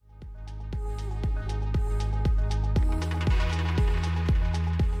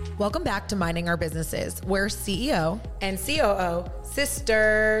Welcome back to Minding Our Businesses, where CEO and COO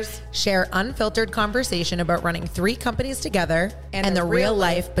sisters share unfiltered conversation about running 3 companies together and the real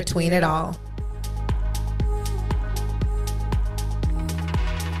life between it all.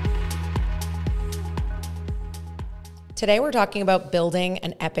 Today we're talking about building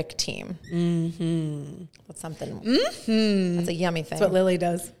an epic team. Mm-hmm. That's something. Mm-hmm. That's a yummy thing. That's what Lily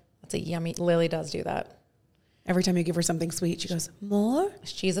does. That's a yummy. Lily does do that. Every time you give her something sweet, she goes, more?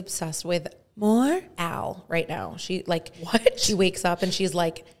 She's obsessed with more? Al right now. She like, what? She wakes up and she's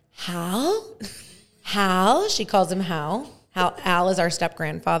like, Hal? Hal? She calls him Hal. Al is our step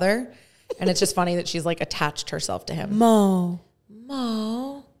grandfather. And it's just funny that she's like attached herself to him. Mo.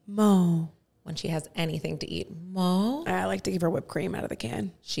 When she has anything to eat. Mo. I like to give her whipped cream out of the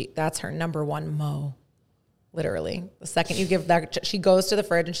can. That's her number one mo. Literally. The second you give that, she goes to the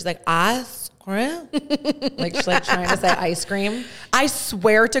fridge and she's like, ice cream? Like she's like trying to say ice cream. I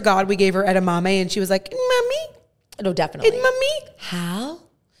swear to God, we gave her edamame and she was like, mommy? No, definitely. Mommy? How?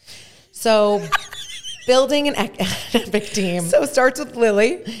 So building an epic team. So it starts with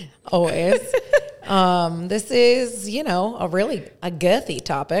Lily. Always. This is, a girthy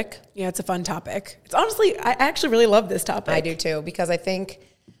topic. Yeah, it's a fun topic. It's honestly, I actually really love this topic. I do too, because I think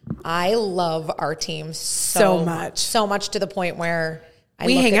I love our team so much. So much to the point where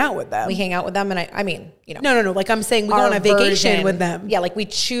we hang out with them. We hang out with them. And I mean, No. Like I'm saying we go on a vacation with them. Yeah. Like we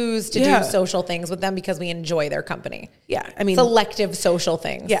choose to do social things with them because we enjoy their company. Yeah. I mean, selective social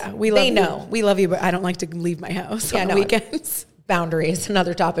things. Yeah. We love you, but I don't like to leave my house on the weekends. Boundaries,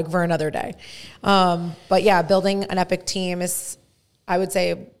 another topic for another day. But yeah, building an epic team is, I would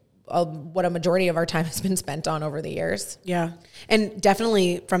say, what a majority of our time has been spent on over the years. Yeah. And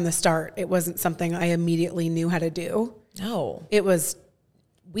definitely from the start, it wasn't something I immediately knew how to do. No.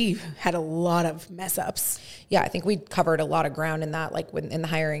 We had a lot of mess ups. Yeah. I think we covered a lot of ground in that, like in the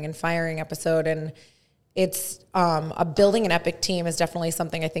hiring and firing episode. And it's, building an epic team is definitely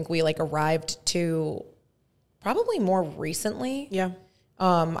something I think we arrived to probably more recently. Yeah.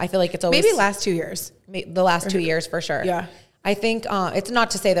 I feel like it's always maybe last 2 years. The last 2 years for sure. Yeah. I think it's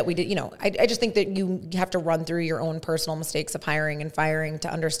not to say that we did, I just think that you have to run through your own personal mistakes of hiring and firing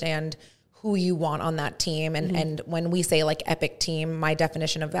to understand who you want on that team. And, and when we say epic team, my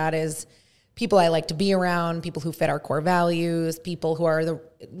definition of that is people I like to be around, people who fit our core values, people who are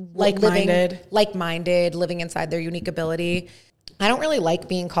like-minded, living inside their unique ability. I don't really like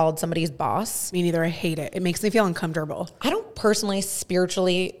being called somebody's boss. Me neither. I hate it. It makes me feel uncomfortable. I don't personally,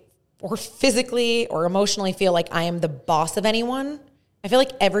 spiritually, or physically or emotionally feel like I am the boss of anyone. I feel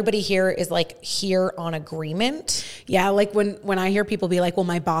like everybody here is here on agreement. Yeah. Like when I hear people be like, well,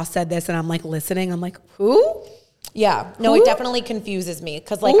 my boss said this and I'm listening. I'm like, who? Yeah. No, it definitely confuses me.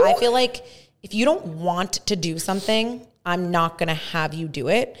 Cause I feel like if you don't want to do something, I'm not going to have you do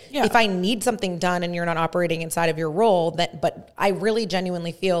it. Yeah. If I need something done and you're not operating inside of your role, but I really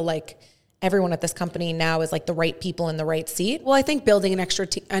genuinely feel like everyone at this company now is the right people in the right seat. Well, I think building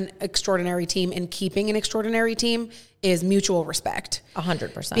an extraordinary team and keeping an extraordinary team is mutual respect.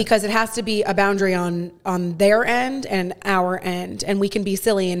 100%. Because it has to be a boundary on their end and our end. And we can be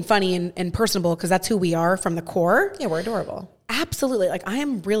silly and funny and personable because that's who we are from the core. Yeah, we're adorable. Absolutely. I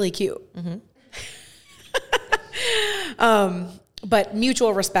am really cute. Mm-hmm. But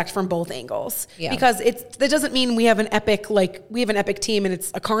mutual respect from both angles. Yeah. Because that doesn't mean we have an epic team and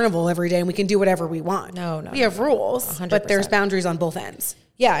it's a carnival every day and we can do whatever we want. No. We have rules, 100%. But there's boundaries on both ends.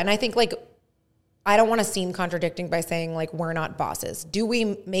 Yeah. And I think I don't want to seem contradicting by saying we're not bosses. Do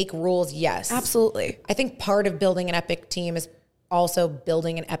we make rules? Yes. Absolutely. I think part of building an epic team is also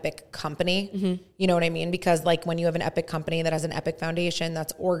building an epic company. Mm-hmm. You know what I mean? Because when you have an epic company that has an epic foundation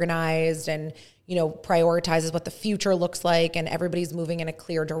that's organized and, prioritizes what the future looks like and everybody's moving in a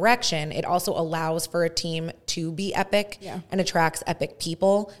clear direction, it also allows for a team to be epic and attracts epic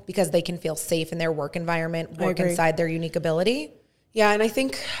people because they can feel safe in their work environment, work inside their unique ability. Yeah. And I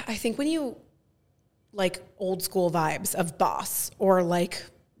think when you old school vibes of boss or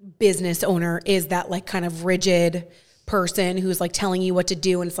business owner is that kind of rigid person who's telling you what to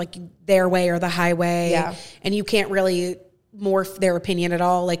do and it's their way or the highway. Yeah. And you can't really morph their opinion at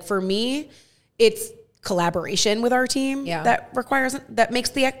all. For me, it's collaboration with our team that makes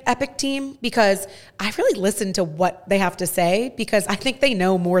the epic team because I really listen to what they have to say because I think they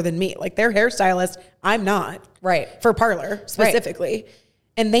know more than me. They're hairstylist. I'm not. Right. For parlor specifically. Right.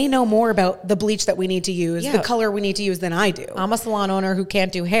 And they know more about the bleach that we need to use, the color we need to use than I do. I'm a salon owner who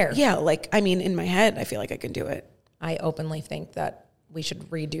can't do hair. Yeah. In my head, I feel like I can do it. I openly think that we should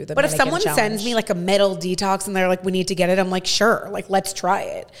redo the But if someone challenge. sends me like a metal detox and they're like, we need to get it, I'm like, sure, like, let's try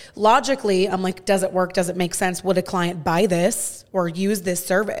it. Logically, I'm like, does it work? Does it make sense? Would a client buy this or use this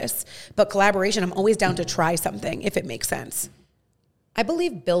service? But collaboration, I'm always down to try something if it makes sense. I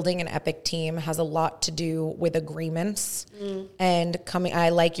believe building an epic team has a lot to do with agreements and I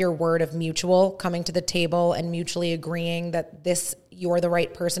like your word of mutual, coming to the table and mutually agreeing that you're the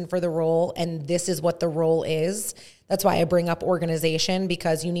right person for the role and this is what the role is. That's why I bring up organization,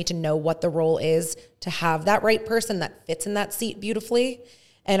 because you need to know what the role is to have that right person that fits in that seat beautifully.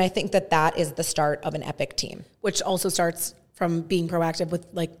 And I think that is the start of an epic team. Which also starts from being proactive with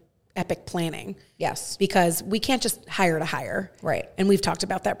like epic planning. Yes. Because we can't just hire to hire. Right. And we've talked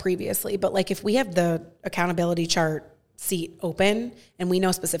about that previously. But like if we have the accountability chart seat open and we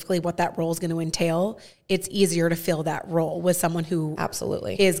know specifically what that role is going to entail, it's easier to fill that role with someone who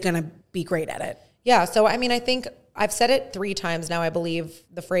absolutely is going to be great at it. Yeah. So, I mean, I think I've said it 3 times now, I believe,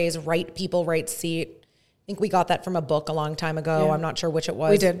 the phrase right people, right seat. I think we got that from a book a long time ago. Yeah. I'm not sure which it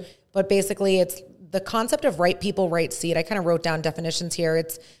was. We did. But basically it's the concept of right people, right seat. I kind of wrote down definitions here.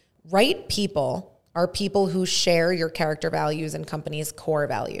 It's right people are people who share your character values and company's core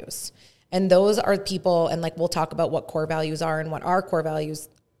values. And those are people, and like we'll talk about what core values are and what our core values,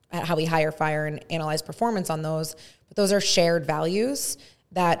 how we hire, fire, and analyze performance on those. But those are shared values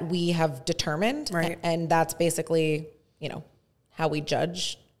that we have determined. Right. And that's basically, how we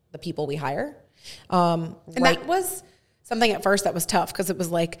judge the people we hire. That was something at first that was tough because it was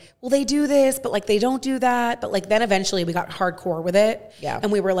like, well, they do this, but like they don't do that. But like then eventually we got hardcore with it. Yeah.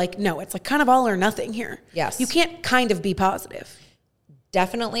 And we were like, no, it's like kind of all or nothing here. Yes. You can't kind of be positive.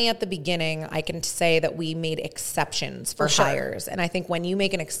 Definitely at the beginning, I can say that we made exceptions for hires. And I think when you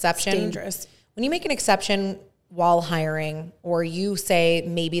make an exception, it's dangerous. When you make an exception while hiring, or you say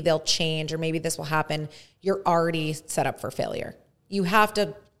maybe they'll change or maybe this will happen, you're already set up for failure. You have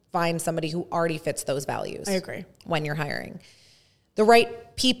to find somebody who already fits those values. I agree. When you're hiring. The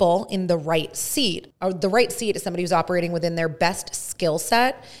right people in the right seat, or the right seat is somebody who's operating within their best skill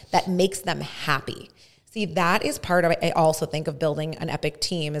set that makes them happy. See, that is part of it. I also think of building an epic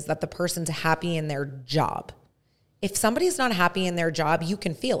team is that the person's happy in their job. If somebody's not happy in their job, you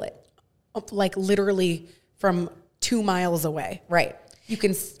can feel it. Like literally from 2 miles away. Right. You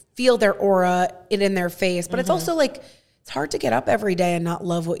can feel their aura in their face, but it's also like, it's hard to get up every day and not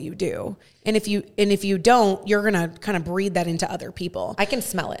love what you do. And if you don't, you're going to kind of breathe that into other people. I can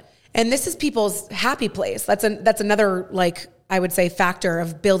smell it. And this is people's happy place. That's another, like, I would say, factor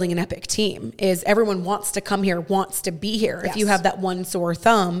of building an epic team is everyone wants to come here, wants to be here. Yes. If you have that one sore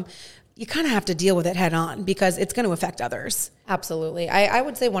thumb, you kind of have to deal with it head on because it's going to affect others. Absolutely. I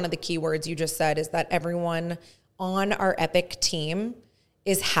would say one of the key words you just said is that everyone on our epic team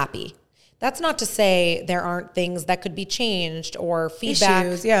is happy. That's not to say there aren't things that could be changed or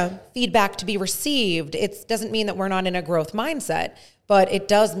feedback, feedback to be received. It doesn't mean that we're not in a growth mindset, but it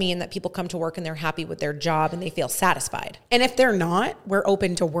does mean that people come to work and they're happy with their job and they feel satisfied. And if they're not, we're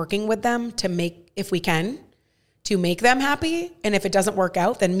open to working with them to make, if we can, to make them happy. And if it doesn't work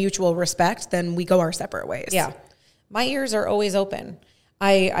out, then mutual respect, then we go our separate ways. Yeah. My ears are always open.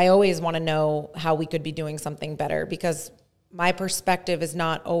 I always want to know how we could be doing something better because my perspective is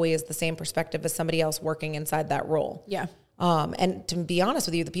not always the same perspective as somebody else working inside that role. Yeah. And to be honest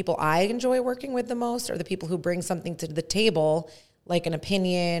with you, the people I enjoy working with the most are the people who bring something to the table, like an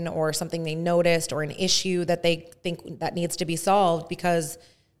opinion or something they noticed or an issue that they think that needs to be solved because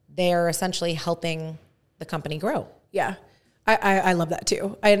they're essentially helping the company grow. Yeah. I love that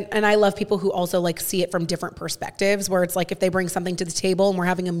too. And I love people who also like see it from different perspectives where it's like if they bring something to the table and we're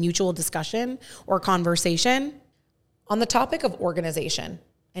having a mutual discussion or conversation. On the topic of organization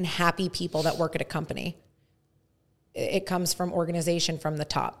and happy people that work at a company, it comes from organization from the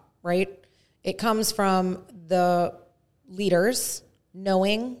top, right? It comes from the leaders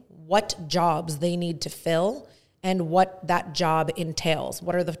knowing what jobs they need to fill and what that job entails.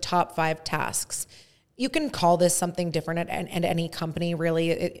 What are the top 5 tasks? You can call this something different at any company,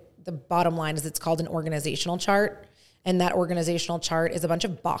 really. The bottom line is it's called an organizational chart. And that organizational chart is a bunch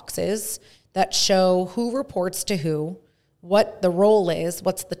of boxes that show who reports to who, what the role is,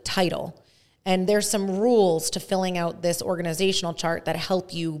 what's the title. And there's some rules to filling out this organizational chart that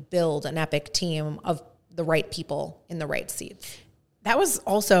help you build an epic team of the right people in the right seats. That was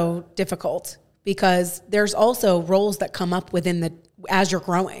also difficult because there's also roles that come up as you're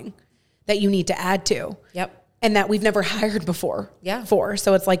growing that you need to add to. Yep. And that we've never hired before. Yeah.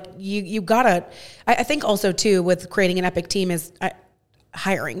 So it's like you gotta, I think also too with creating an epic team is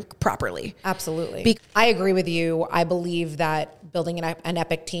hiring properly. Absolutely. I agree with you. I believe that building an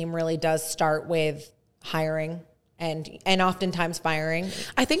epic team really does start with hiring and oftentimes firing.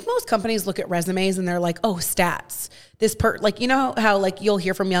 I think most companies look at resumes and they're like, oh, stats. Like, you know how like you'll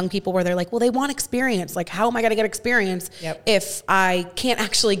hear from young people where they're like, well, they want experience. Like, how am I going to get experience if I can't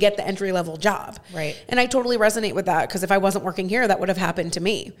actually get the entry level job? Right. And I totally resonate with that, because if I wasn't working here, that would have happened to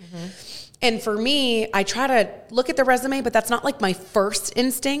me. And for me, I try to look at the resume, but that's not like my first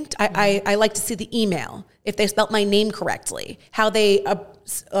instinct. I like to see the email, if they spelt my name correctly, how they,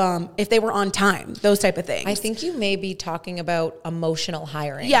 if they were on time, those type of things. I think you may be talking about emotional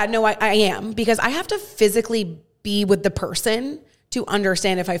hiring. Yeah, no, I am, because I have to physically be with the person to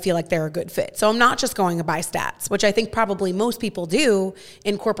understand if I feel like they're a good fit. So I'm not just going by stats, which I think probably most people do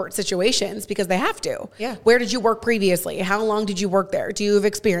in corporate situations because they have to. Yeah. Where did you work previously? How long did you work there? Do you have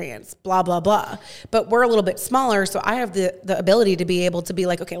experience? Blah, blah, blah. But we're a little bit smaller, so I have the ability to be able to be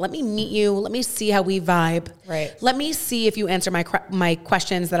like, okay, let me meet you. Let me see how we vibe. Right. Let me see if you answer my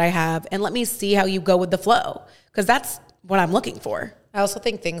questions that I have, and let me see how you go with the flow, because that's what I'm looking for. I also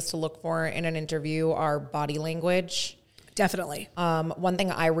think things to look for in an interview are body language. Definitely. One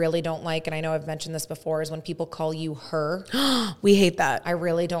thing I really don't like, and I know I've mentioned this before, is when people call you her. We hate that. I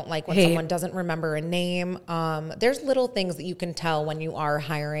really don't like when someone doesn't remember a name. There's little things that you can tell when you are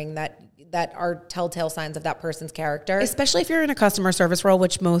hiring that are telltale signs of that person's character. Especially if you're in a customer service role,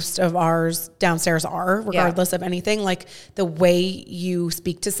 which most of ours downstairs are, regardless of anything. Like, the way you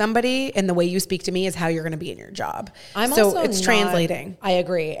speak to somebody and the way you speak to me is how you're going to be in your job. It's translating. I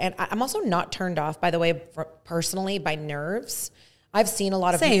agree. And I'm also not turned off, by the way, personally, by nerves. I've seen a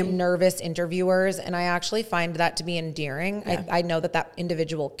lot of nervous interviewers, and I actually find that to be endearing. Yeah. I know that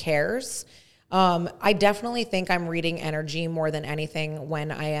individual cares. I definitely think I'm reading energy more than anything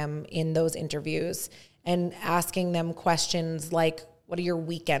when I am in those interviews and asking them questions like, what do your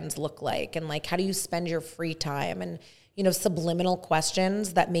weekends look like? And like, how do you spend your free time? And, you know, subliminal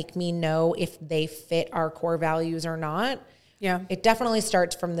questions that make me know if they fit our core values or not. Yeah. It definitely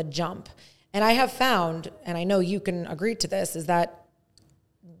starts from the jump. And I have found, and I know you can agree to this, is that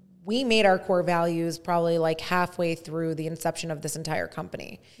we made our core values probably like halfway through the inception of this entire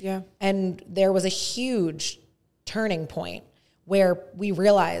company. Yeah. And there was a huge turning point where we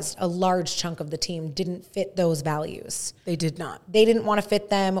realized a large chunk of the team didn't fit those values. They did not. They didn't want to fit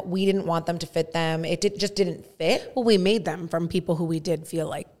them. We didn't want them to fit them. Just didn't fit. Well, we made them from people who we did feel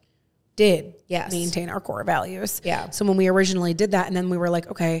like did yes. maintain our core values. Yeah. So when we originally did that, and then we were like,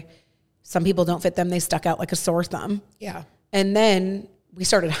 okay, some people don't fit them. They stuck out like a sore thumb. Yeah. And then we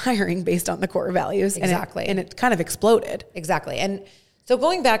started hiring based on the core values. Exactly. And it kind of exploded. Exactly. And so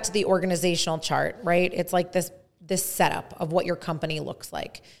going back to the organizational chart, right? It's like this setup of what your company looks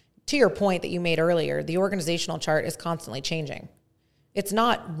like. To your point that you made earlier, the organizational chart is constantly changing. It's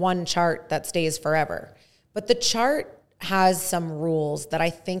not one chart that stays forever. But the chart has some rules that I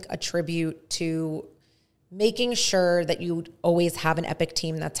think attribute to making sure that you always have an Epic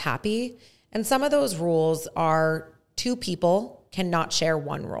team that's happy. And some of those rules are 2 people cannot share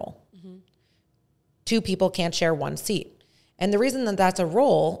one role. 2 people can't share one seat. And the reason that that's a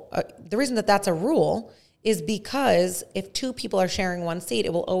rule, is because if 2 people are sharing one seat,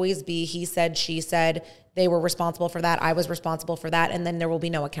 it will always be he said, she said, they were responsible for that, I was responsible for that, and then there will be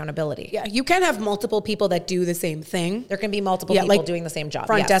no accountability. Yeah, you can have multiple people that do the same thing. There can be multiple people doing the same job.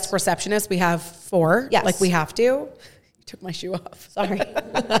 Front desk receptionist, we have 4. Yes. Like we have to. You took my shoe off. Sorry.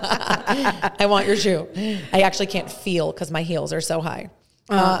 I want your shoe. I actually can't feel because my heels are so high.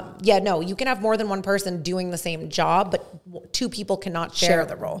 You can have more than one person doing the same job, but 2 people cannot share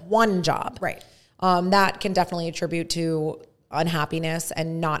the role. One job. Right. That can definitely attribute to unhappiness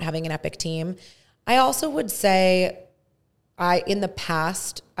and not having an Epic team. I also would say in the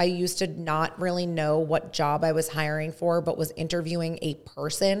past, I used to not really know what job I was hiring for, but was interviewing a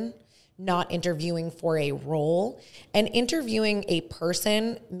person, not interviewing for a role. And interviewing a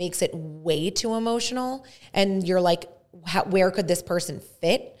person makes it way too emotional. And you're like, where could this person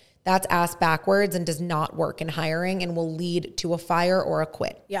fit? That's ass backwards and does not work in hiring and will lead to a fire or a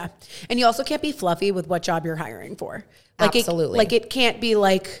quit. Yeah. And you also can't be fluffy with what job you're hiring for. Absolutely. It can't be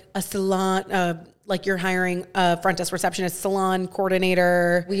like a salon, like you're hiring a front desk receptionist, salon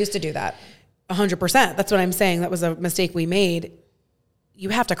coordinator. We used to do that. 100%. That's what I'm saying. That was a mistake we made. You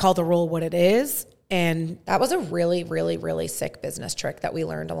have to call the role what it is. And that was a really, really, really sick business trick that we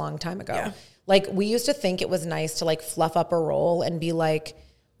learned a long time ago. Yeah. Like we used to think it was nice to like fluff up a role and be like,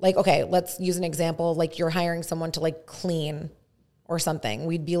 okay, let's use an example. Like you're hiring someone to like clean or something.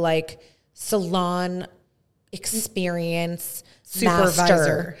 We'd be like salon experience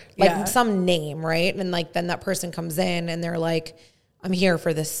supervisor, like some name, right? And like then that person comes in and they're like, I'm here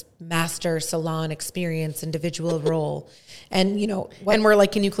for this master salon experience individual role. And you know, and we're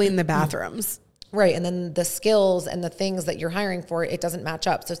like, can you clean the bathrooms? Right. And then the skills and the things that you're hiring for, it doesn't match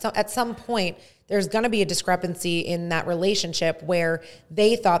up. So at some point, there's going to be a discrepancy in that relationship where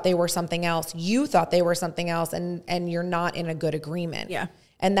they thought they were something else, you thought they were something else, and you're not in a good agreement. Yeah.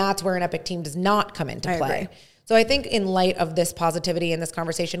 And that's where an Epic team does not come into play. Agree. So I think in light of this positivity in this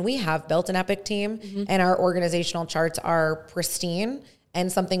conversation, we have built an Epic team, and our organizational charts are pristine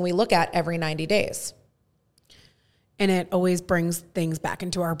and something we look at every 90 days. And it always brings things back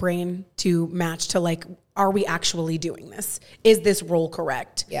into our brain to match to like, are we actually doing this? Is this role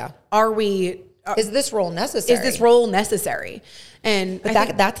correct? Yeah. Is this role necessary? Is this role necessary? And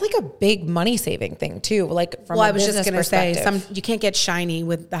that's like a big money saving thing too. Like from a business perspective. I was just going to say, you can't get shiny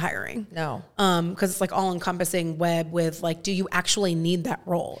with the hiring. No. Because it's like all encompassing web with like, do you actually need that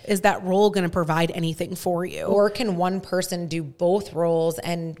role? Is that role going to provide anything for you? Or can one person do both roles,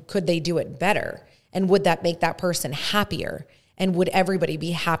 and could they do it better? And would that make that person happier? And would everybody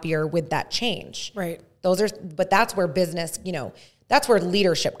be happier with that change? Right. But that's where business, that's where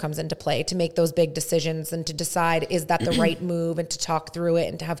leadership comes into play, to make those big decisions and to decide, is that the right move, and to talk through it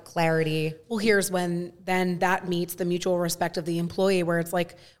and to have clarity. Well, here's when then that meets the mutual respect of the employee, where it's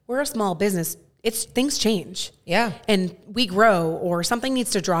like, we're a small business. Things change. Yeah. And we grow, or something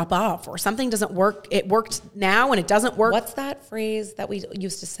needs to drop off, or something doesn't work. It worked now and it doesn't work. What's that phrase that we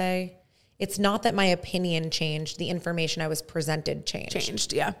used to say? It's not that my opinion changed, the information I was presented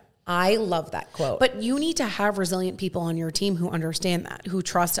changed. Yeah. I love that quote. But you need to have resilient people on your team who understand that, who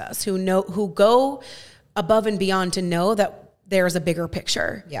trust us, who go above and beyond to know that there's a bigger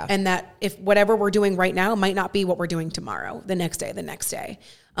picture. Yeah. And that if whatever we're doing right now might not be what we're doing tomorrow, the next day.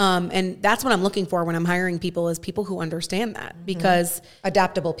 And that's what I'm looking for when I'm hiring people, is people who understand that, because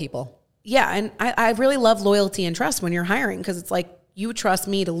adaptable people. Yeah. And I really love loyalty and trust when you're hiring, because it's like, you trust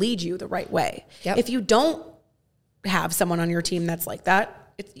me to lead you the right way. Yep. If you don't have someone on your team that's like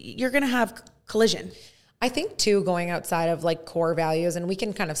that, you're going to have collision. I think too, going outside of like core values, and we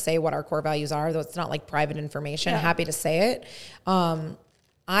can kind of say what our core values are, though it's not like private information. Yeah. Happy to say it.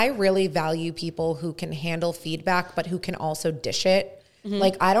 I really value people who can handle feedback, but who can also dish it. Mm-hmm.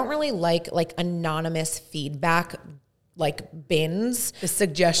 Like, I don't really like anonymous feedback, like bins. The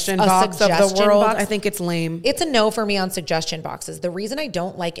suggestion box of the world. I think it's lame. It's a no for me on suggestion boxes. The reason I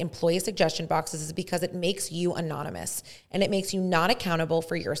don't like employee suggestion boxes is because it makes you anonymous, and it makes you not accountable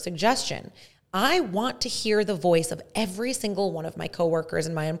for your suggestion. I want to hear the voice of every single one of my coworkers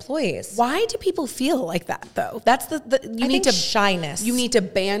and my employees. Why do people feel like that though? That's shyness. You need to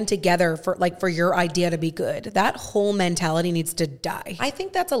band together for your idea to be good. That whole mentality needs to die. I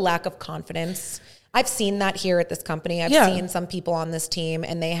think that's a lack of confidence. I've seen that here at this company. I've seen some people on this team,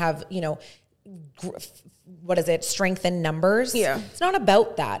 and they have, strength in numbers. Yeah. It's not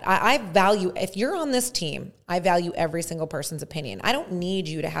about that. I value, if you're on this team, I value every single person's opinion. I don't need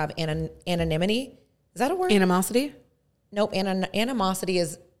you to have anonymity. Is that a word? Animosity? Nope. Animosity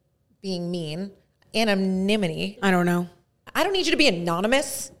is being mean. Anonymity. I don't know. I don't need you to be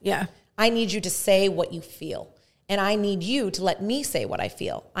anonymous. Yeah. I need you to say what you feel. And I need you to let me say what I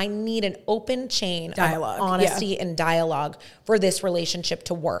feel. I need an open chain dialogue, of honesty and dialogue for this relationship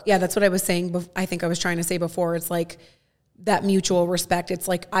to work. Yeah, that's what I was saying. I think I was trying to say before. It's like that mutual respect. It's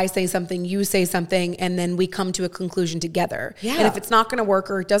like I say something, you say something, and then we come to a conclusion together. Yeah. And if it's not going to work,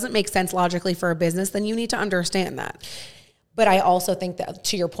 or it doesn't make sense logically for a business, then you need to understand that. But I also think that,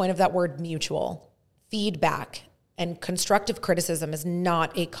 to your point of that word mutual, feedback and constructive criticism is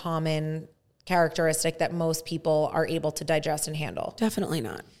not a common characteristic that most people are able to digest and handle. Definitely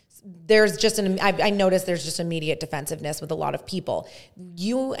not. There's just I noticed there's just immediate defensiveness with a lot of people.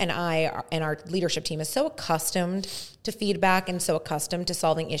 You and I and our leadership team is so accustomed to feedback and so accustomed to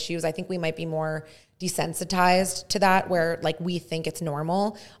solving issues. I think we might be more desensitized to that, where like we think it's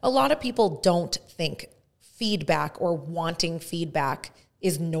normal. A lot of people don't think feedback or wanting feedback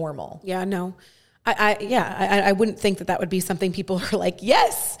is normal. Yeah, no. I wouldn't think that would be something people are like,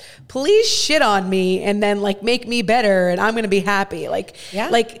 yes, please shit on me and then like make me better and I'm going to be happy.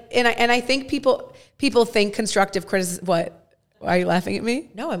 And I think people think constructive criticism. What? Are you laughing at me?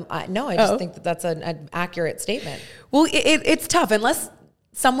 No, I just think that's an accurate statement. Well, it's tough unless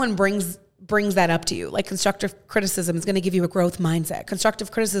someone brings that up to you. Like, constructive criticism is going to give you a growth mindset. Constructive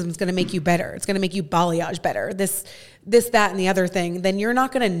criticism is going to make you better. It's going to make you balayage better. This, that, and the other thing. Then you're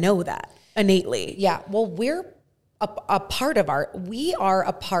not going to know that innately. Yeah. Well, we're a part of we are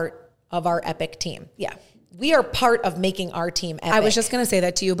a part of our Epic team. Yeah. We are part of making our team epic. I was just going to say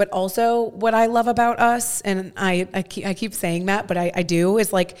that to you, but also what I love about us, and I keep saying that, but I do,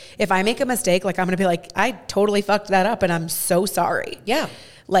 is like, if I make a mistake, like I'm going to be like, I totally fucked that up and I'm so sorry. Yeah.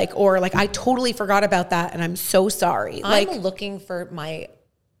 Or I totally forgot about that and I'm so sorry. I'm looking for my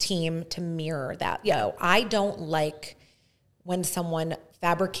team to mirror that though. I don't like when someone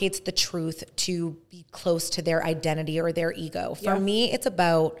fabricates the truth to be close to their identity or their ego. For me, it's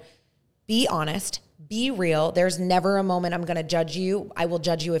about be honest, be real. There's never a moment I'm going to judge you. I will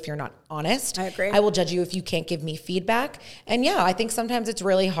judge you if you're not honest. I agree. I will judge you if you can't give me feedback. And yeah, I think sometimes it's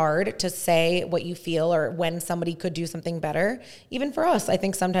really hard to say what you feel or when somebody could do something better. Even for us, I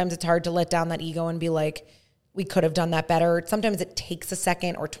think sometimes it's hard to let down that ego and be like, we could have done that better. Sometimes it takes a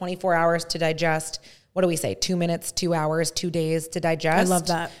second or 24 hours to digest. What do we say? 2 minutes, 2 hours, 2 days to digest. I love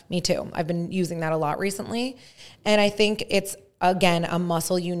that. Me too. I've been using that a lot recently. And I think it's, again, a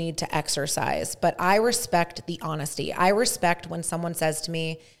muscle you need to exercise. But I respect the honesty. I respect when someone says to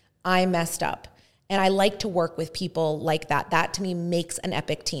me, I messed up. And I like to work with people like that. That to me makes an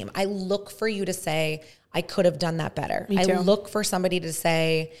epic team. I look for you to say, I could have done that better. Me too. I look for somebody to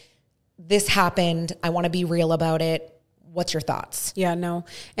say, this happened. I want to be real about it. What's your thoughts? Yeah, no.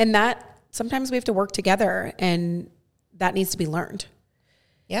 And that sometimes we have to work together and that needs to be learned.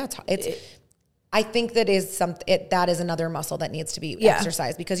 Yeah, I think that is another muscle that needs to be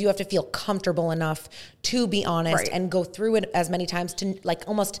exercised because you have to feel comfortable enough to be honest and go through it as many times to like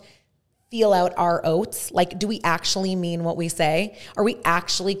almost feel out our oats. Like, do we actually mean what we say? Are we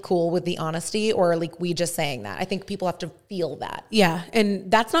actually cool with the honesty or like we just saying that? I think people have to feel that. Yeah.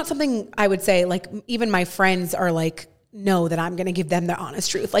 And that's not something I would say, like even my friends are like, know that I'm going to give them the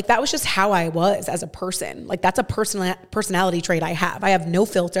honest truth. Like that was just how I was as a person. Like that's a personality trait I have. I have no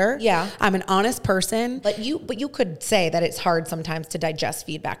filter. Yeah. I'm an honest person. But you could say that it's hard sometimes to digest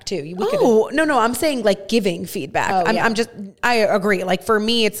feedback too. No. I'm saying like giving feedback. I agree. Like for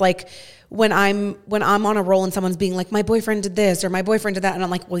me, it's like when I'm on a roll and someone's being like, my boyfriend did this or my boyfriend did that. And I'm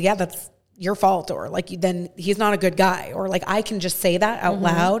like, well, yeah, that's your fault, or like then he's not a good guy, or like I can just say that out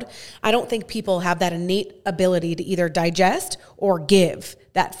loud. I don't think people have that innate ability to either digest or give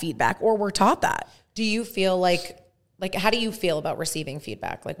that feedback, or we're taught that. Do you feel like how do you feel about receiving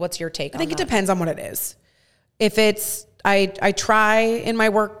feedback? Like what's your take on that? I think it depends on what it is. If it's, I try in my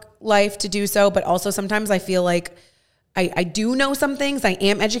work life to do so, but also sometimes I feel like I do know some things. I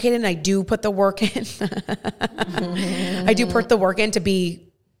am educated and I do put the work in. I do put the work in to be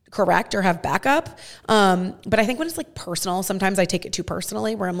correct or have backup. But I think when it's like personal, sometimes I take it too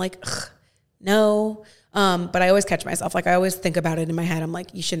personally where I'm like, no. But I always catch myself. Like I always think about it in my head. I'm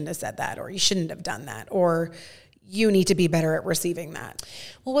like, you shouldn't have said that, or you shouldn't have done that, or you need to be better at receiving that.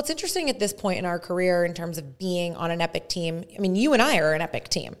 Well, what's interesting at this point in our career in terms of being on an epic team, I mean, you and I are an epic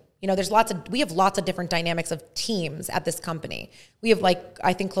team. You know, we have lots of different dynamics of teams at this company. We have like,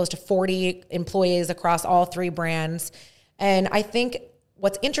 I think close to 40 employees across all 3 brands. And I think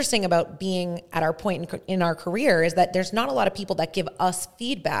what's interesting about being at our point in our career is that there's not a lot of people that give us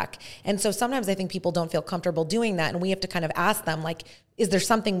feedback. And so sometimes I think people don't feel comfortable doing that. And we have to kind of ask them, like, is there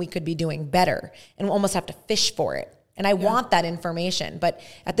something we could be doing better? And we almost have to fish for it. And I want that information. But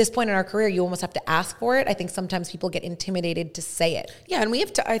at this point in our career, you almost have to ask for it. I think sometimes people get intimidated to say it. Yeah. And we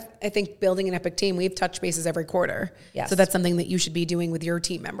have to, I think building an epic team, we have touch bases every quarter. Yes. So that's something that you should be doing with your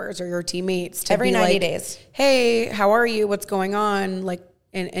team members or your teammates. To every 90 days. Hey, how are you? What's going on? Like,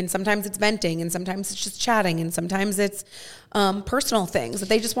 and sometimes it's venting, and sometimes it's just chatting, and sometimes it's personal things that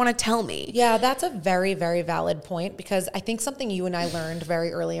they just want to tell me. Yeah, that's a very, very valid point, because I think something you and I learned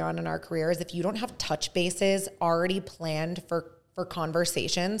very early on in our career is if you don't have touch bases already planned for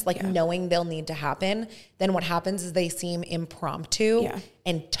conversations, like knowing they'll need to happen, then what happens is they seem impromptu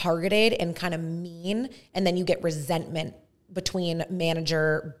and targeted and kind of mean, and then you get resentment between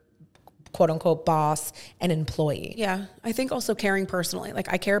manager, quote unquote, boss and employee. Yeah. I think also caring personally.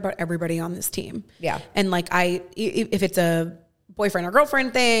 Like I care about everybody on this team. Yeah. And like if it's a boyfriend or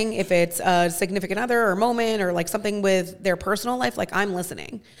girlfriend thing, if it's a significant other or moment or like something with their personal life, like I'm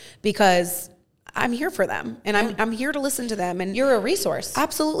listening because I'm here for them and I'm here to listen to them. And you're a resource.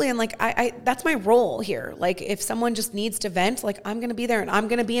 Absolutely. And like, I that's my role here. Like if someone just needs to vent, like I'm going to be there and I'm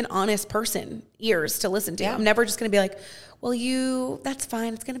going to be an honest person, ears to listen to. I'm never just going to be like, well, that's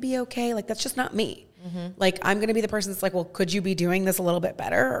fine. It's going to be okay. Like, that's just not me. Mm-hmm. Like, I'm going to be the person that's like, well, could you be doing this a little bit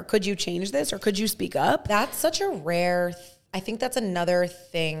better? Or could you change this? Or could you speak up? That's such a rare, I think that's another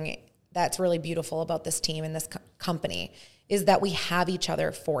thing that's really beautiful about this team and this company is that we have each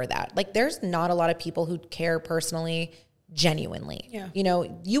other for that. Like, there's not a lot of people who care personally, genuinely. Yeah. You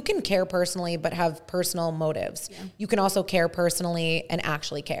know, you can care personally, but have personal motives. Yeah. You can also care personally and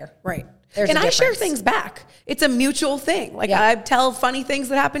actually care. Right. And I share things back. It's a mutual thing. Like I tell funny things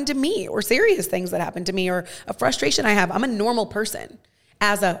that happen to me or serious things that happen to me or a frustration I have. I'm a normal person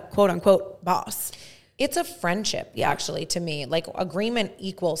as a quote unquote boss. It's a friendship, actually, to me. Like agreement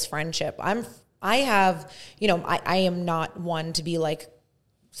equals friendship. I am not one to be like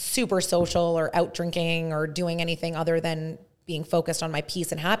super social or out drinking or doing anything other than being focused on my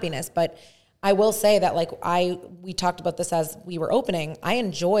peace and happiness. But I will say that like we talked about this as we were opening. I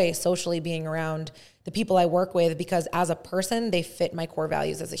enjoy socially being around the people I work with because as a person, they fit my core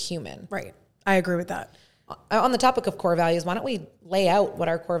values as a human. Right. I agree with that. On the topic of core values, why don't we lay out what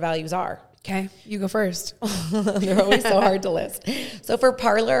our core values are? Okay, you go first. They're always so hard to list. So for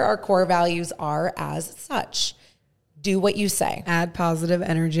Parlor, our core values are as such. Do what you say. Add positive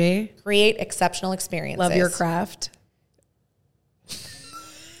energy. Create exceptional experiences. Love your craft.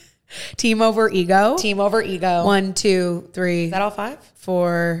 Team over ego. Team over ego. 1, 2, 3. Is that all 5?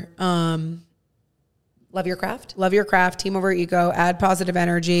 4. Love your craft. Love your craft. Team over ego. Add positive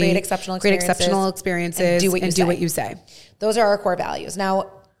energy. Create exceptional experiences. And do what you say. Those are our core values.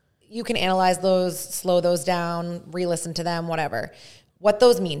 Now, you can analyze those, slow those down, re-listen to them, whatever. What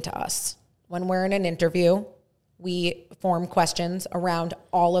those mean to us. When we're in an interview, we form questions around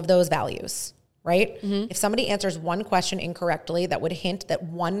all of those values, right? Mm-hmm. If somebody answers one question incorrectly, that would hint that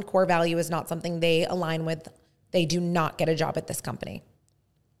one core value is not something they align with, they do not get a job at this company.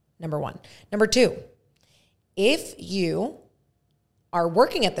 Number 1. Number 2, if you are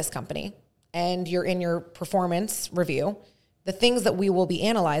working at this company and you're in your performance review, the things that we will be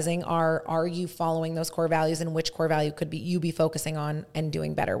analyzing are you following those core values and which core value could be you be focusing on and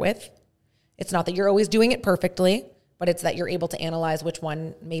doing better with? It's not that you're always doing it perfectly, but it's that you're able to analyze which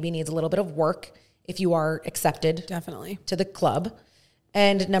one maybe needs a little bit of work if you are accepted definitely to the club.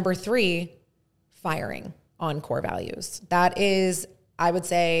 And number 3, firing on core values. That is, I would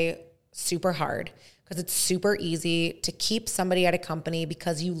say, super hard because it's super easy to keep somebody at a company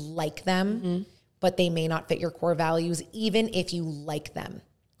because you like them, but they may not fit your core values, even if you like them.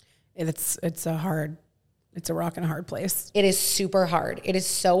 It's a rock and a hard place. It is super hard. It is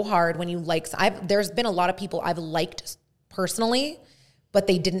so hard when you like, there's been a lot of people I've liked personally, but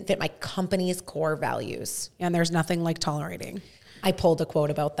they didn't fit my company's core values. And there's nothing like tolerating. I pulled a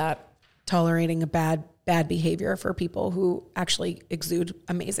quote about that. Tolerating a bad behavior for people who actually exude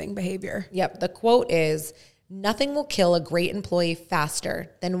amazing behavior. Yep. The quote is, "Nothing will kill a great employee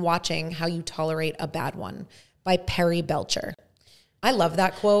faster than watching how you tolerate a bad one," by Perry Belcher. I love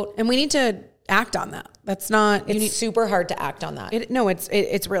that quote. And we need to act on that. That's not... It's super hard to act on that.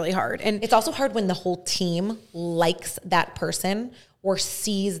 It's really hard. And it's also hard when the whole team likes that person or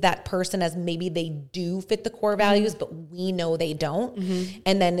sees that person as maybe they do fit the core values, but we know they don't. Mm-hmm.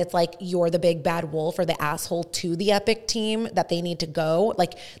 And then it's like you're the big bad wolf or the asshole to the Epic team that they need to go.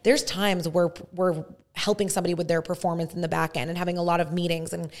 Like there's times where we're helping somebody with their performance in the back end and having a lot of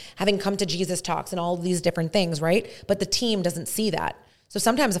meetings and having come to Jesus talks and all these different things, right? But the team doesn't see that. So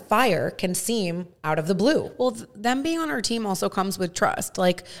sometimes a fire can seem out of the blue. Well, them being on our team also comes with trust.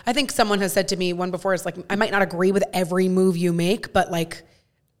 Like, I think someone has said to me one before, it's like, I might not agree with every move you make, but like,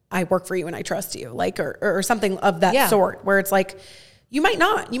 I work for you and I trust you, like, or something of that sort, where it's like, you might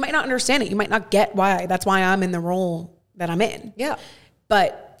not understand it. You might not get why. That's why I'm in the role that I'm in. Yeah.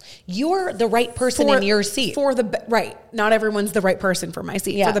 But you're the right person in your seat. Right. Not everyone's the right person for my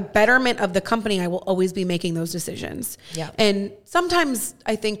seat. Yeah. For the betterment of the company, I will always be making those decisions. Yeah. And sometimes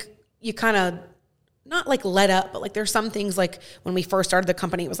I think you kind of not like let up, but like there's some things like when we first started the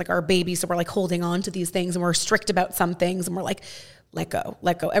company, it was like our baby. So we're like holding on to these things and we're strict about some things and we're like, let go.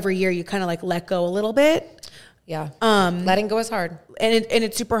 Every year you kind of like let go a little bit. Yeah. Letting go is hard. And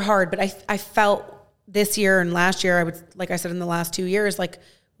it's super hard. But I felt this year and last year, like I said, in the last 2 years, like,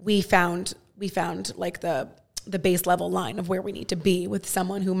 we found like the base level line of where we need to be with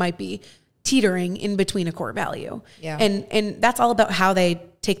someone who might be teetering in between a core value. Yeah. And that's all about how they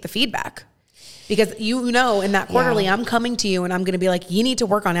take the feedback. Because in that quarterly, I'm coming to you and I'm going to be like, you need to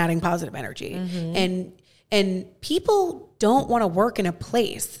work on adding positive energy. Mm-hmm. And people don't want to work in a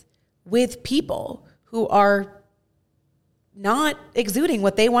place with people who are not exuding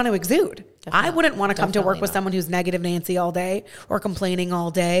what they want to exude. Definitely. I wouldn't want to come to work with someone who's negative Nancy all day or complaining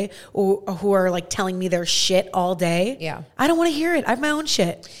all day or who are like telling me their shit all day. Yeah. I don't want to hear it. I have my own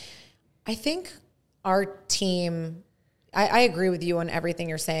shit. I think our team, I agree with you on everything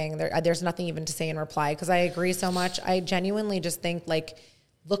you're saying. There's nothing even to say in reply because I agree so much. I genuinely just think like,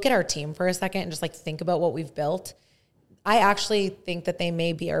 look at our team for a second and just like think about what we've built. I actually think that they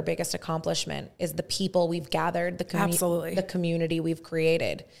may be our biggest accomplishment is the people we've gathered, Absolutely. The community we've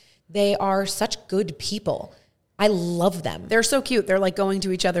created. They are such good people. I love them. They're so cute. They're like going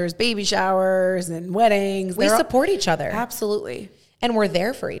to each other's baby showers and weddings. We support each other. Absolutely. And we're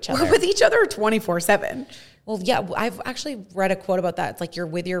there for each other. We're with each other 24/7. Well, yeah, I've actually read a quote about that. It's like you're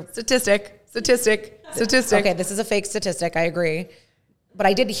with your... Statistic. Okay, this is a fake statistic. I agree. But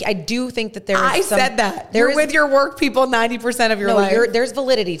I do think that said that. You're with your work people 90% of your life. There's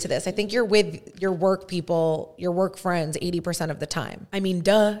validity to this. I think you're with your work people, your work friends 80% of the time. I mean,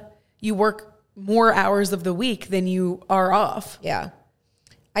 duh. You work more hours of the week than you are off. Yeah.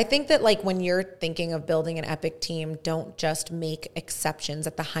 I think that like when you're thinking of building an epic team, don't just make exceptions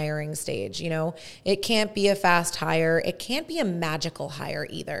at the hiring stage. You know, it can't be a fast hire. It can't be a magical hire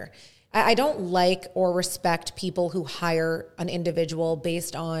either. I don't like or respect people who hire an individual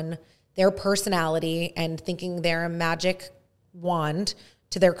based on their personality and thinking they're a magic wand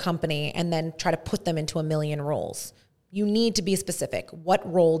to their company and then try to put them into a million roles. You need to be specific. What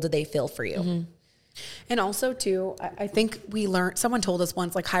role do they fill for you? Mm-hmm. And also too, I think someone told us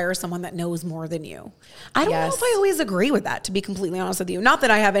once, like, hire someone that knows more than you. I don't know if I always agree with that, to be completely honest with you. Not that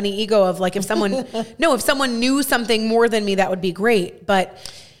I have any ego of like, if someone knew something more than me, that would be great. But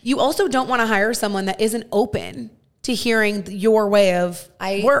you also don't want to hire someone that isn't open to hearing your way of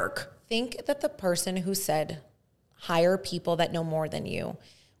work. I think that the person who said hire people that know more than you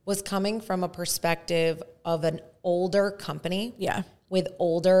was coming from a perspective of an older company. Yeah. With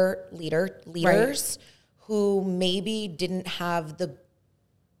older leaders who maybe didn't have the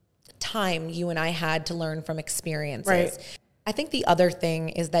time you and I had to learn from experiences. Right. I think the other thing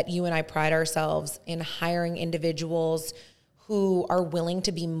is that you and I pride ourselves in hiring individuals who are willing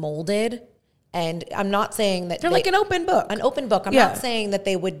to be molded. And I'm not saying that they're like an open book. I'm not saying that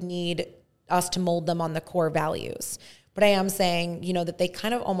they would need us to mold them on the core values. But I am saying, you know, that they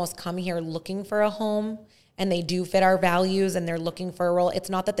kind of almost come here looking for a home. And they do fit our values and they're looking for a role. It's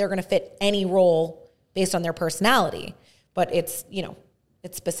not that they're going to fit any role based on their personality, but it's, you know,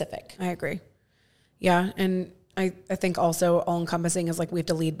 it's specific. I agree. Yeah. And I think also all encompassing is like we have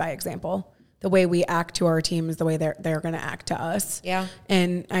to lead by example. The way we act to our team is the way they're going to act to us. Yeah.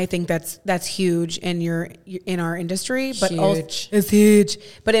 And I think that's huge you're in our industry, but huge. It's huge.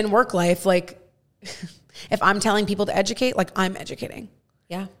 But in work life, like if I'm telling people to educate, like I'm educating.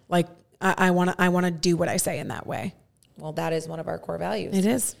 Yeah. Like, I want to do what I say in that way. Well, that is one of our core values. It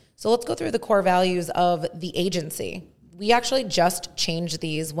is. So let's go through the core values of the agency. We actually just changed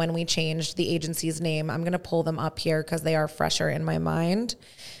these when we changed the agency's name. I'm going to pull them up here because they are fresher in my mind.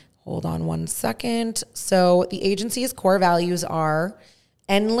 Hold on one second. So the agency's core values are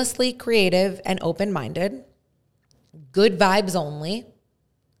endlessly creative and open-minded, good vibes only,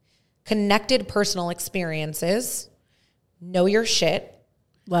 connected personal experiences, know your shit,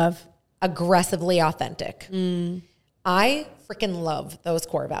 love, aggressively authentic. I freaking love those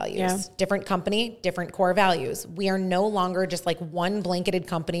core values. Yeah. Different company, different core values. We are no longer just like one blanketed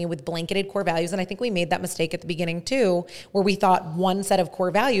company with blanketed core values. And I think we made that mistake at the beginning too, where we thought one set of core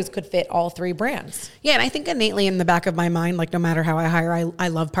values could fit all three brands. Yeah. And I think innately in the back of my mind, like no matter how I hire, I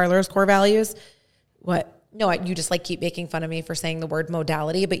love Parlor's core values. What? No, you just like keep making fun of me for saying the word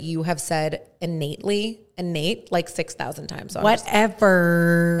modality, but you have said innate like 6,000 times. So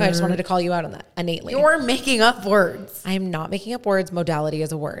whatever. I just wanted to call you out on that. Innately. You're making up words. I am not making up words. Modality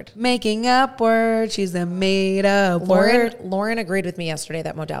is a word. Making up words. She's a made up word. Lauren agreed with me yesterday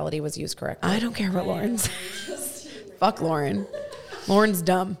that modality was used correctly. I don't care what Lauren says. Fuck Lauren. Lauren's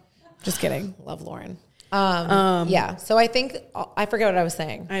dumb. Just kidding. Love Lauren. Yeah. So I think, I forget what I was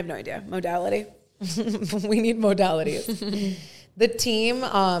saying. I have no idea. Modality. We need modalities. The team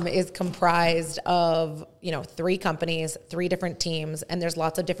is comprised of, 3 companies, 3 different teams, and there's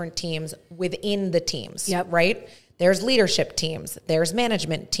lots of different teams within the teams. Yep. Right? There's leadership teams, there's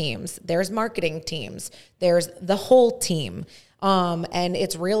management teams, there's marketing teams, there's the whole team. And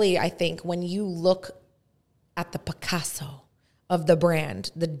it's really, I think, when you look at the Picasso of the brand,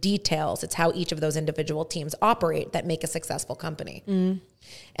 the details, it's how each of those individual teams operate that make a successful company.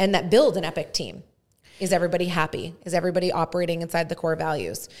 And that build an epic team. Is everybody happy? Is everybody operating inside the core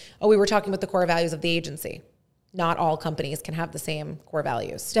values? Oh, we were talking about the core values of the agency. Not all companies can have the same core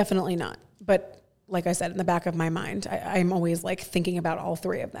values. Definitely not. But like I said, in the back of my mind, I'm always like thinking about all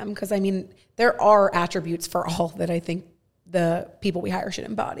 3 of them. Because I mean, there are attributes for all that I think the people we hire should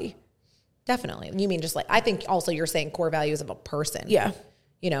embody. Definitely. You mean just like, I think also you're saying core values of a person. Yeah.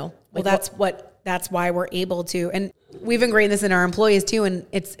 Well, that's why we're able to, and we've ingrained this in our employees too. And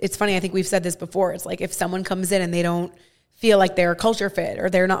it's funny. I think we've said this before. It's like if someone comes in and they don't feel like they're a culture fit or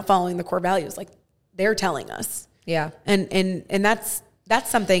they're not following the core values, like they're telling us. Yeah. And that's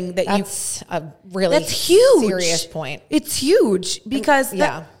something that's a really huge serious point. It's huge because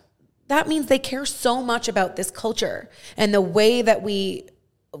that means they care so much about this culture and the way that we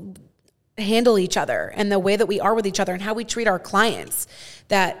handle each other and the way that we are with each other and how we treat our clients,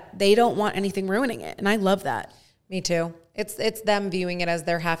 that they don't want anything ruining it. And I love that. Me too. It's them viewing it as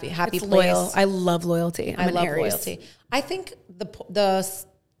their happy it's place. Loyal. I love loyalty. I love loyalty. I think the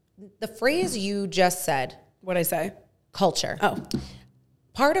phrase you just said. What'd I say? Culture. Oh.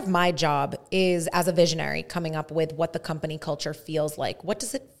 Part of my job is, as a visionary, coming up with what the company culture feels like. What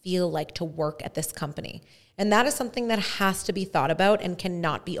does it feel like to work at this company? And that is something that has to be thought about and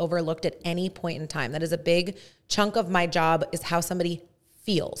cannot be overlooked at any point in time. That is a big chunk of my job, is how somebody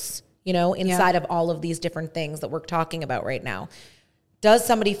feels, inside of all of these different things that we're talking about right now. Does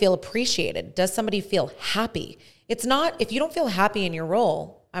somebody feel appreciated? Does somebody feel happy? It's not, if you don't feel happy in your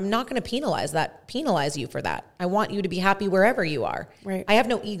role, I'm not going to penalize you for that. I want you to be happy wherever you are. Right. I have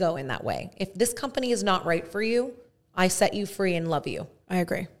no ego in that way. If this company is not right for you, I set you free and love you. I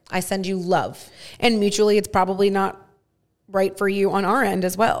agree. I send you love. And mutually, it's probably not right for you on our end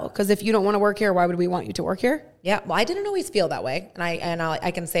as well. Because if you don't want to work here, why would we want you to work here? Yeah. Well, I didn't always feel that way. And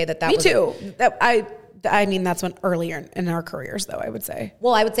I can say that Me too. I mean, that's when earlier in our careers, though, I would say.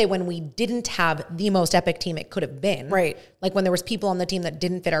 Well, I would say when we didn't have the most epic team it could have been. Right. Like when there was people on the team that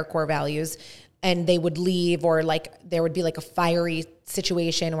didn't fit our core values and they would leave, or like there would be like a fiery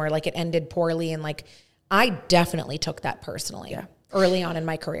situation where like it ended poorly. And like, I definitely took that personally early on in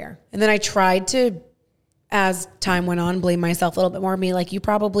my career. And then I tried to, as time went on, blame myself a little bit more. Me, like, you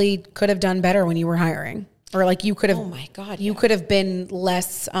probably could have done better when you were hiring. Or like you could have, oh my God, you could have been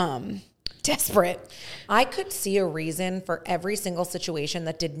less, desperate. I could see a reason for every single situation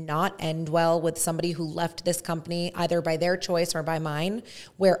that did not end well with somebody who left this company, either by their choice or by mine,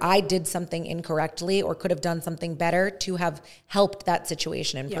 where I did something incorrectly or could have done something better to have helped that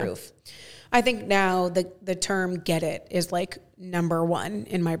situation improve. Yeah. I think now the term "get it" is like number one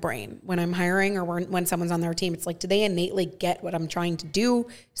in my brain when I'm hiring or when someone's on their team. It's like, do they innately get what I'm trying to do,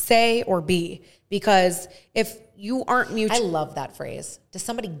 say, or be? Because if you aren't mutual, I love that phrase. Does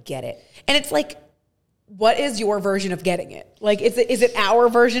somebody get it? And it's like, what is your version of getting it? Like, is it our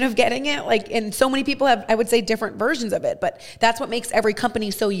version of getting it? Like, and so many people have, I would say, different versions of it, but that's what makes every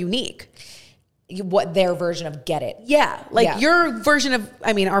company so unique. What their version of get it. Yeah. Like your version of,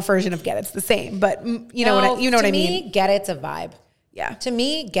 I mean, our version of get it's the same, but you know what I mean? To me, get it's a vibe. Yeah. To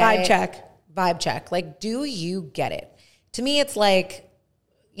me, get it. Vibe check. Like, do you get it? To me, it's like,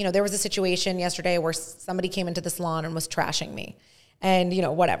 there was a situation yesterday where somebody came into the salon and was trashing me. And,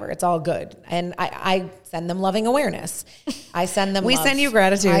 whatever, it's all good. And I send them loving awareness. I send them We love. send you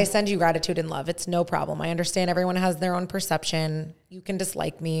gratitude. I send you gratitude and love. It's no problem. I understand everyone has their own perception. You can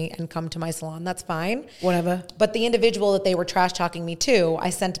dislike me and come to my salon. That's fine. Whatever. But the individual that they were trash talking me to,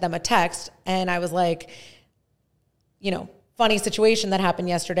 I sent them a text and I was like, funny situation that happened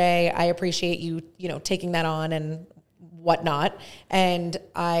yesterday. I appreciate you, taking that on and whatnot. And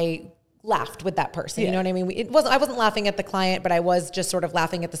I laughed with that person. You know what I mean? I wasn't laughing at the client, but I was just sort of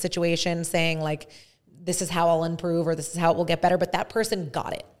laughing at the situation, saying like, this is how I'll improve, or this is how it will get better. But that person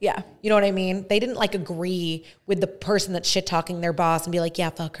got it. Yeah. You know what I mean? They didn't like agree with the person that's shit talking their boss and be like, yeah,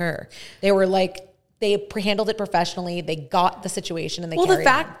 fuck her. They were like, they handled it professionally. They got the situation and they carried the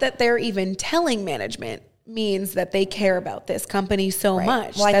fact that they're even telling management means that they care about this company so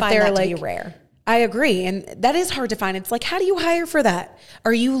much. Well, I find they're that like, to be rare. I agree. And that is hard to find. It's like, how do you hire for that?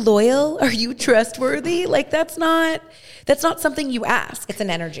 Are you loyal? Are you trustworthy? Like, that's not something you ask. It's an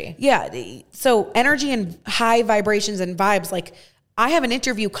energy. Yeah. So energy and high vibrations and vibes, like I have an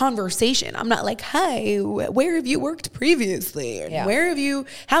interview conversation. I'm not like, hi, where have you worked previously? And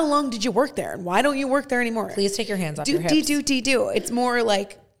how long did you work there? And why don't you work there anymore? Please take your hands off your hips. Do. It's more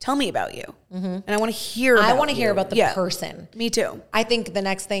like, tell me about you. Mm-hmm. And I want to hear about the person. Me too. I think the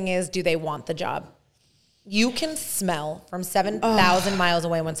next thing is, do they want the job? You can smell from 7,000 miles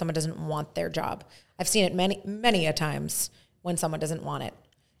away when someone doesn't want their job. I've seen it many, many a times when someone doesn't want it.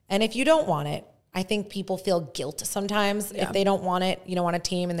 And if you don't want it, I think people feel guilt sometimes if they don't want it, on a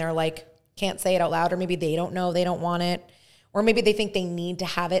team and they're like, can't say it out loud, or maybe they don't know they don't want it. Or maybe they think they need to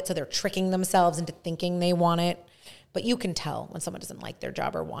have it, so they're tricking themselves into thinking they want it. But you can tell when someone doesn't like their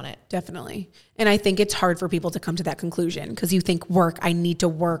job or want it. Definitely. And I think it's hard for people to come to that conclusion because you think I need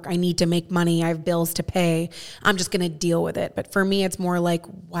to make money, I have bills to pay, I'm just going to deal with it. But for me, it's more like,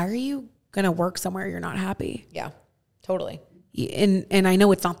 why are you going to work somewhere you're not happy? Yeah, totally. And I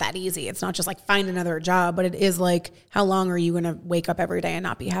know it's not that easy. It's not just like find another job, but it is like, how long are you going to wake up every day and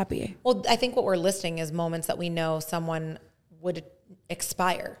not be happy? Well, I think what we're listing is moments that we know someone would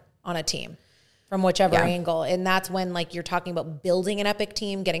expire on a team. From whichever angle. And that's when like you're talking about building an epic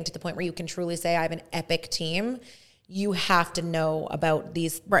team, getting to the point where you can truly say, I have an epic team. You have to know about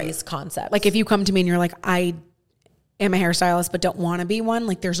these concepts. Like if you come to me and you're like, I am a hairstylist, but don't want to be one,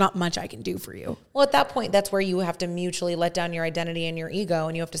 like there's not much I can do for you. Well, at that point, that's where you have to mutually let down your identity and your ego.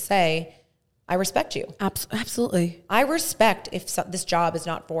 And you have to say, I respect you. Absolutely. I respect if this job is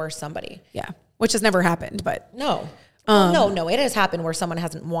not for somebody. Yeah. Which has never happened, but. No. No. It has happened where someone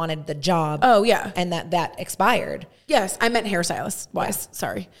hasn't wanted the job. Oh, yeah. And that expired. Yes. I meant hairstylist wise. Yeah.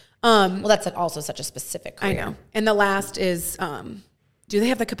 Sorry. Well, that's also such a specific career. I know. And the last is, do they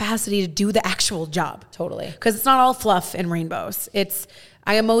have the capacity to do the actual job? Totally. Because it's not all fluff and rainbows. It's,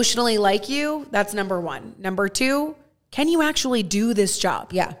 I emotionally like you. That's number one. Number two, can you actually do this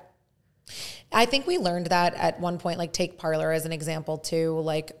job? Yeah. I think we learned that at one point, like take parlor as an example too,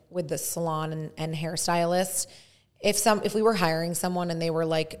 like with the salon and hairstylist. If we were hiring someone and they were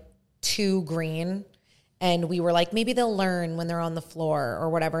like too green and we were like, maybe they'll learn when they're on the floor or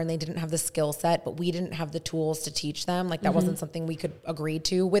whatever, and they didn't have the skill set, but we didn't have the tools to teach them, like that wasn't something we could agree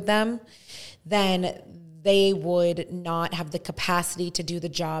to with them, then they would not have the capacity to do the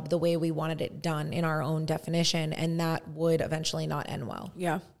job the way we wanted it done in our own definition, and that would eventually not end well.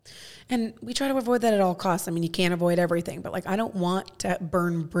 Yeah. And we try to avoid that at all costs. I mean, you can't avoid everything, but like, I don't want to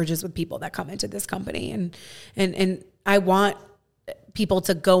burn bridges with people that come into this company. And I want people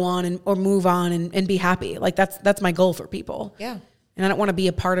to go on or move on and be happy. Like that's my goal for people. Yeah. And I don't want to be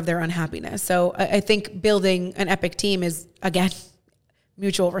a part of their unhappiness. So I think building an epic team is, again,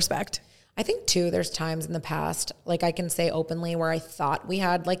 mutual respect. I think too, there's times in the past, like I can say openly, where I thought we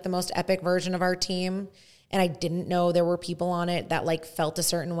had like the most epic version of our team, and I didn't know there were people on it that like felt a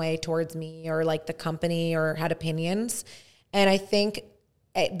certain way towards me or like the company or had opinions. And I think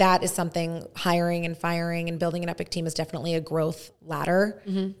that is something, hiring and firing and building an epic team is definitely a growth ladder.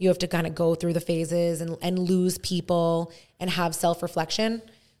 Mm-hmm. You have to kind of go through the phases and lose people and have self-reflection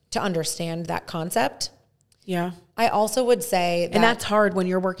to understand that concept. Yeah. I also would say that, and that's hard when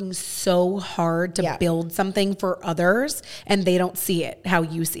you're working so hard to build something for others and they don't see it how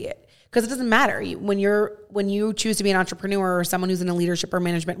you see it. Because it doesn't matter when you choose to be an entrepreneur or someone who's in a leadership or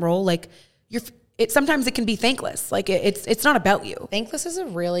management role, like sometimes it can be thankless. Like it's not about you. Thankless is a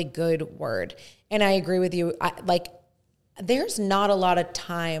really good word. And I agree with you. There's not a lot of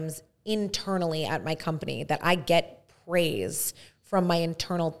times internally at my company that I get praise from my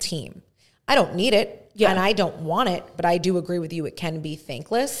internal team. I don't need it. Yeah. And I don't want it, but I do agree with you. It can be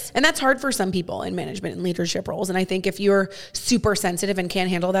thankless. And that's hard for some people in management and leadership roles. And I think if you're super sensitive and can't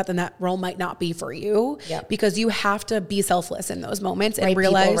handle that, then that role might not be for you. Yep. Because you have to be selfless in those moments and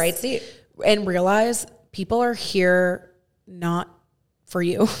realize people are here not for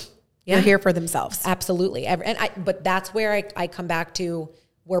you. Yeah. They're here for themselves. Absolutely. But that's where I come back to,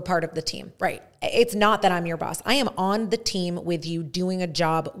 we're part of the team. Right. It's not that I'm your boss. I am on the team with you, doing a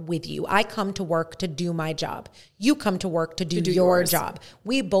job with you. I come to work to do my job. You come to work to do your job.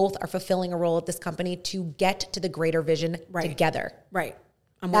 We both are fulfilling a role at this company to get to the greater vision together. Right.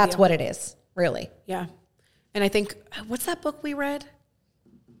 That's what it is, really. Yeah. And I think, what's that book we read?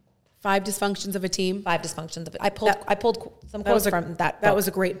 5 Dysfunctions of a Team. 5 Dysfunctions of it. I pulled some quotes from that book. That was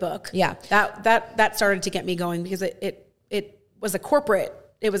a great book. Yeah. That started to get me going because it was a corporate.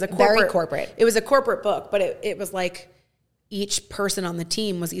 It was very corporate. It was a corporate book, but it was like each person on the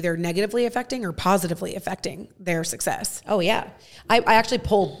team was either negatively affecting or positively affecting their success. Oh yeah. I actually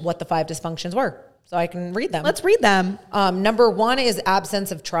pulled what the 5 dysfunctions were so I can read them. Let's read them. Number 1 is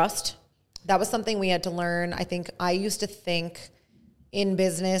absence of trust. That was something we had to learn. I think I used to think in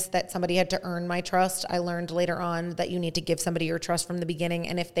business that somebody had to earn my trust. I learned later on that you need to give somebody your trust from the beginning.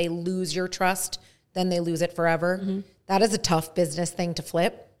 And if they lose your trust, then they lose it forever. Mm-hmm. That is a tough business thing to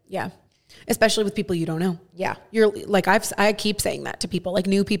flip. Yeah. Especially with people you don't know. Yeah. You're like, I keep saying that to people, like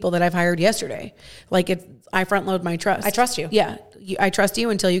new people that I've hired yesterday. Like I front load my trust. I trust you. Yeah. I trust you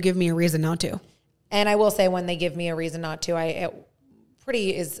until you give me a reason not to. And I will say when they give me a reason not to,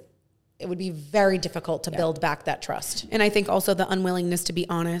 it would be very difficult to build back that trust. And I think also the unwillingness to be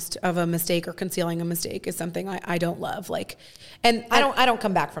honest of a mistake or concealing a mistake is something I don't love. And I don't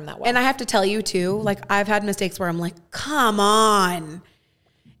come back from that well. And I have to tell you too, like I've had mistakes where I'm like, come on,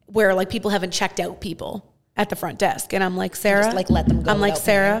 where like people haven't checked out people at the front desk. And I'm like, Sarah, just like let them go. I'm like,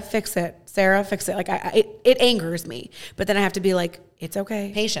 Sarah, fix it. Sarah, fix it. Like it angers me, but then I have to be like, it's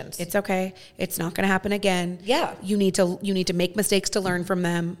okay. Patience. It's okay. It's not going to happen again. Yeah. You need to make mistakes to learn from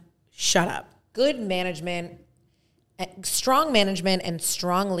them. Shut up. Good management, strong management and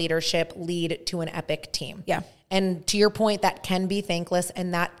strong leadership lead to an epic team. Yeah. And to your point, that can be thankless,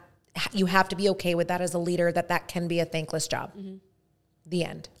 and that you have to be okay with that as a leader, that can be a thankless job. Mm-hmm. The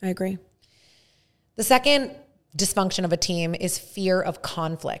end. I agree. The second dysfunction of a team is fear of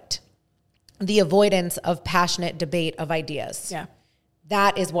conflict, the avoidance of passionate debate of ideas. Yeah.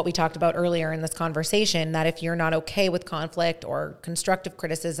 that is what we talked about earlier in this conversation, that if you're not okay with conflict or constructive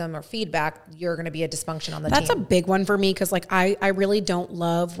criticism or feedback, you're going to be a dysfunction on the team. That's a big one for me because like I really don't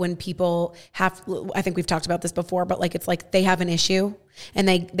love when people have, I think we've talked about this before, but like it's like they have an issue and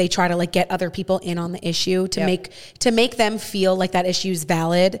they try to like get other people in on the issue to make them feel like that issue is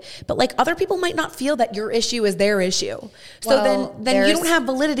valid. But like other people might not feel that your issue is their issue. So then you don't have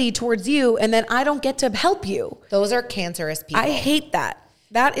validity towards you, and then I don't get to help you. Those are cancerous people. I hate that.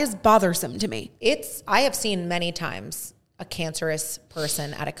 That is bothersome to me. I have seen many times a cancerous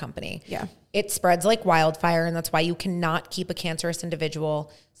person at a company. Yeah. It spreads like wildfire, and that's why you cannot keep a cancerous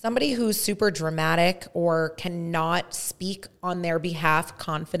individual. Somebody who's super dramatic or cannot speak on their behalf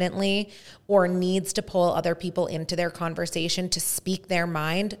confidently or needs to pull other people into their conversation to speak their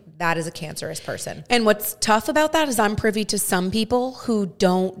mind, that is a cancerous person. And what's tough about that is I'm privy to some people who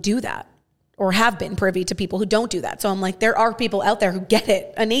don't do that, or have been privy to people who don't do that. So I'm like, there are people out there who get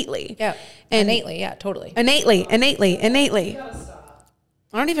it innately. Yeah. And innately. Yeah, totally. Innately.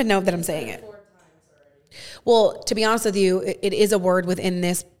 I don't even know that I'm saying it. Well, to be honest with you, it is a word within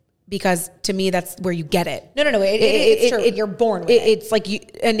this because to me, that's where you get it. No. It's true. You're born with it. It's like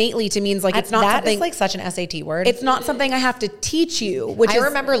innately to me, it's like it's not that something. Is like such an SAT word. It's not something I have to teach you. I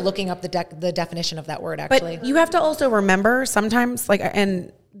remember looking up the definition of that word actually. But you have to also remember sometimes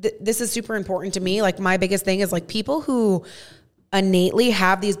this is super important to me. Like my biggest thing is like people who innately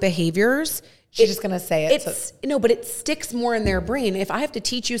have these behaviors. She's just going to say it. But it sticks more in their brain. If I have to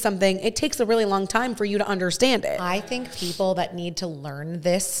teach you something, it takes a really long time for you to understand it. I think people that need to learn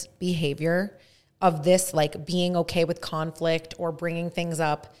this behavior of this, like being okay with conflict or bringing things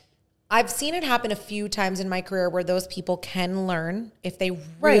up, I've seen it happen a few times in my career where those people can learn if they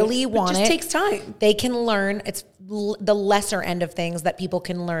really want it. It just takes time. They can learn. It's the lesser end of things that people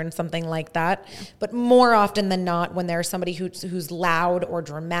can learn something like that. Yeah. But more often than not, when there's somebody who's loud or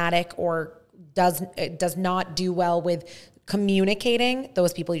dramatic or does not do well with communicating,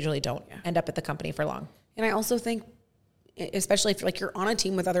 those people usually don't end up at the company for long. And I also think, especially if like you're on a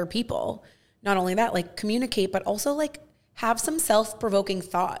team with other people, not only that, like communicate, but also like have some self-provoking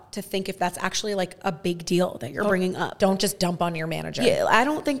thought to think if that's actually like a big deal that you're bringing up. Don't just dump on your manager. Yeah, I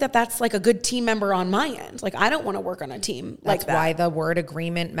don't think that that's like a good team member on my end. Like I don't want to work on a team like that. That's why the word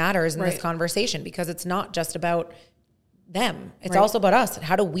agreement matters in this conversation, because it's not just about them. It's also about us.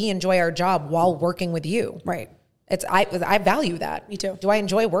 How do we enjoy our job while working with you? Right. I value that. Me too. Do I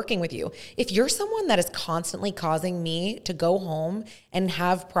enjoy working with you? If you're someone that is constantly causing me to go home and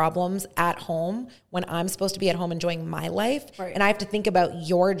have problems at home when I'm supposed to be at home enjoying my life, and I have to think about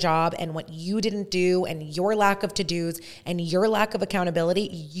your job and what you didn't do and your lack of to-dos and your lack of accountability,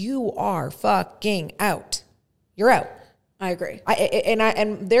 you are fucking out. You're out. I agree.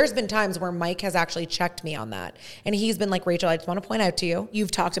 And there's been times where Mike has actually checked me on that. And he's been like, Rachel, I just want to point out to you.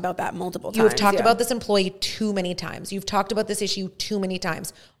 You've talked about that multiple times. You've talked about this employee too many times. You've talked about this issue too many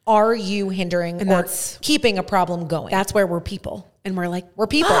times. Are you hindering or keeping a problem going? That's where we're people. And we're like, we're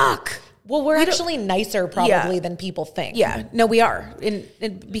people. Fuck. Well, we're actually nicer probably than people think. Yeah. No, we are. And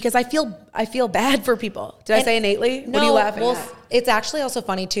because I feel bad for people. Did I say innately? No, what are you laughing at? It's actually also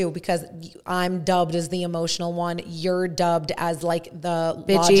funny too, because I'm dubbed as the emotional one. You're dubbed as like the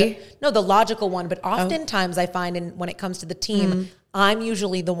bitchy. The logical one. But oftentimes I find when it comes to the team, I'm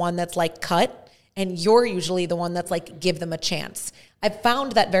usually the one that's like cut, and you're usually the one that's like give them a chance. I've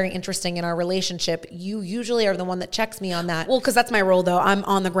found that very interesting in our relationship. You usually are the one that checks me on that. Well, because that's my role, though. I'm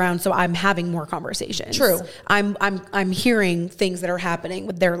on the ground, so I'm having more conversations. True. I'm hearing things that are happening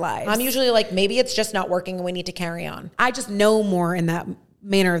with their lives. I'm usually like, maybe it's just not working and we need to carry on. I just know more in that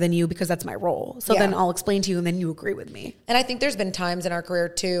manner than you because that's my role. So then I'll explain to you and then you agree with me. And I think there's been times in our career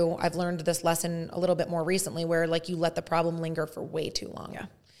too, I've learned this lesson a little bit more recently, where like you let the problem linger for way too long. Yeah.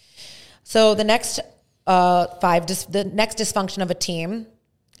 So the next the next dysfunction of a team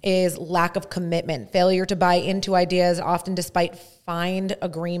is lack of commitment, failure to buy into ideas, often despite find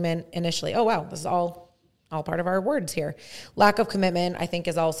agreement initially. Oh, wow. This is all part of our words here. Lack of commitment, I think,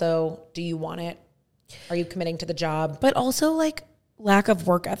 is also, do you want it? Are you committing to the job? But also like lack of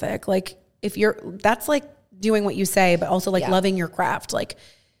work ethic. Like that's like doing what you say, but also like loving your craft. Like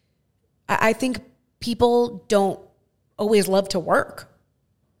I think people don't always love to work.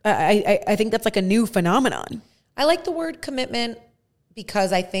 I think that's like a new phenomenon. I like the word commitment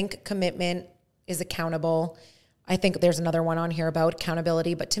because I think commitment is accountable. I think there's another one on here about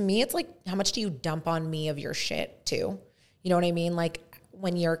accountability, but to me, it's like, how much do you dump on me of your shit too? You know what I mean? Like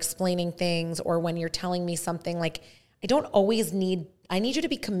when you're explaining things or when you're telling me something, like I need you to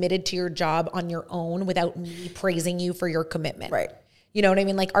be committed to your job on your own without me praising you for your commitment. Right. You know what I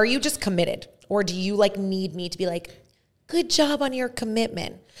mean? Like, are you just committed, or do you like need me to be like, good job on your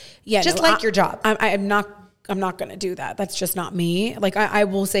commitment. Yeah. Just your job. I'm not going to do that. That's just not me. Like I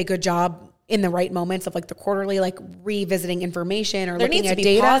will say good job in the right moments of like the quarterly, like revisiting information or looking at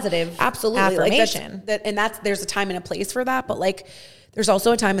data. Positive absolutely affirmation. There's a time and a place for that. But like, there's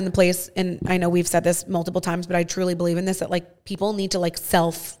also a time and the place. And I know we've said this multiple times, but I truly believe in this, that like people need to like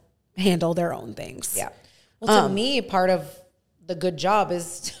self handle their own things. Yeah. Well, to me, part of the good job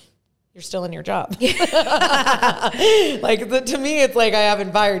is you're still in your job. To me, it's like I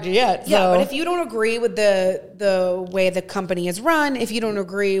haven't fired you yet. So. Yeah, but if you don't agree with the way the company is run, if you don't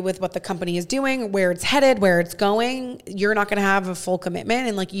agree with what the company is doing, where it's headed, where it's going, you're not going to have a full commitment,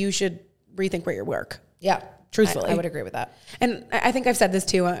 and like you should rethink where you work. Yeah, truthfully, I would agree with that. And I think I've said this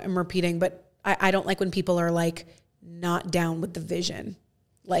too. I'm repeating, but I don't like when people are like not down with the vision.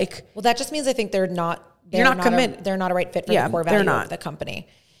 Like, well, that just means I think they're not committed. They're not a right fit for the core value of the company.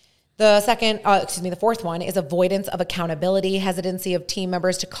 The fourth one is avoidance of accountability, hesitancy of team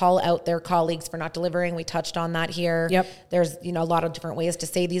members to call out their colleagues for not delivering. We touched on that here. Yep. There's, a lot of different ways to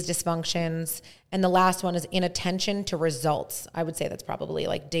say these dysfunctions. And the last one is inattention to results. I would say that's probably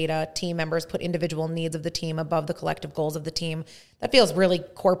like data. Team members put individual needs of the team above the collective goals of the team. That feels really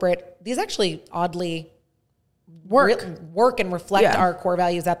corporate. These actually oddly work and reflect our core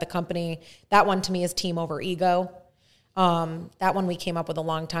values at the company. That one to me is team over ego. That one we came up with a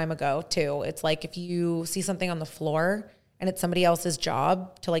long time ago too. It's like if you see something on the floor and it's somebody else's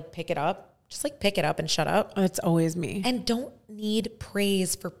job to like pick it up, just like pick it up and shut up. It's always me. And don't need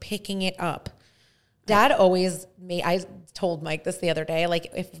praise for picking it up. Dad always I told Mike this the other day,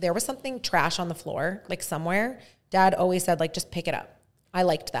 like if there was something trash on the floor, like somewhere, Dad always said like, just pick it up. I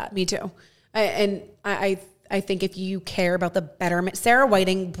liked that. Me too. I think if you care about the betterment, Sarah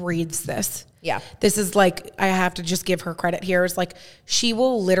Whiting breathes this. Yeah. This is like, I have to just give her credit here. It's like, she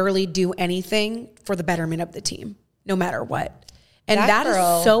will literally do anything for the betterment of the team, no matter what. And that is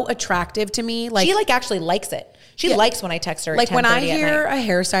so attractive to me. Like, she like actually likes it. She likes when I text her. Like when I hear a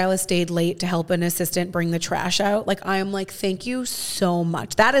hairstylist stayed late to help an assistant bring the trash out, like I am like, thank you so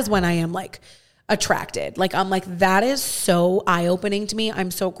much. That is when I am like attracted. Like, I'm like, that is so eye-opening to me. I'm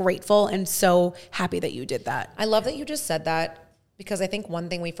so grateful and so happy that you did that. I love that you just said that, because I think one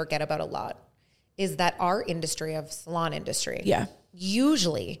thing we forget about a lot is that our industry of salon industry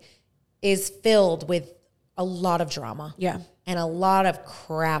usually is filled with a lot of drama. Yeah. And a lot of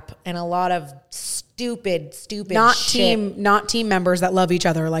crap and a lot of stupid shit. Not team members that love each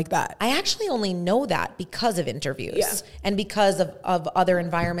other like that. I actually only know that because of interviews and because of other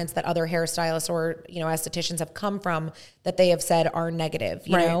environments that other hairstylists or, estheticians have come from that they have said are negative,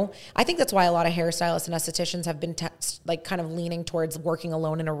 you know? I think that's why a lot of hairstylists and estheticians have been kind of leaning towards working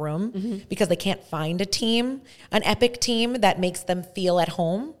alone in a room because they can't find an epic team that makes them feel at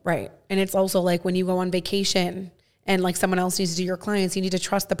home. Right. And it's also like when you go on vacation and like someone else needs to do your clients, you need to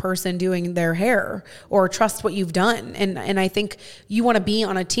trust the person doing their hair or trust what you've done. And I think you want to be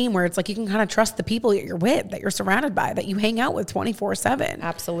on a team where it's like you can kind of trust the people that you're with, that you're surrounded by, that you hang out with 24/7.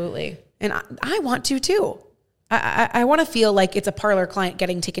 Absolutely. And I want to too. I want to feel like it's a parlor client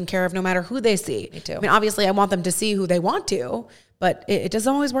getting taken care of no matter who they see. Me too. I mean, obviously I want them to see who they want to, but it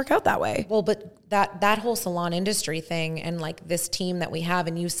doesn't always work out that way. Well, but that whole salon industry thing and like this team that we have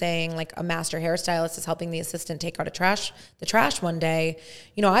and you saying like a master hairstylist is helping the assistant take out the trash one day.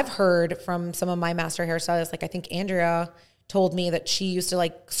 I've heard from some of my master hairstylists, like I think Andrea told me that she used to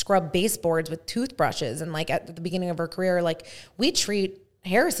like scrub baseboards with toothbrushes. And like at the beginning of her career, like we treat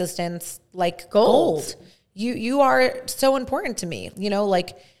hair assistants like gold. You are so important to me,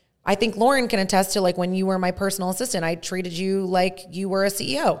 like I think Lauren can attest to like when you were my personal assistant, I treated you like you were a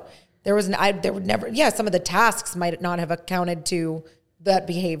CEO. There would never, some of the tasks might not have accounted to that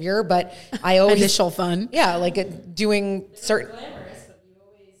behavior, but I always initial fun. Yeah. Like doing certain,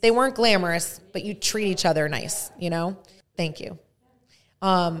 they weren't glamorous, but you treat each other nice, Thank you.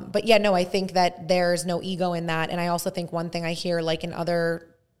 But I think that there's no ego in that. And I also think one thing I hear like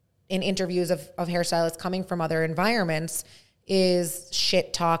in interviews of hairstylists coming from other environments is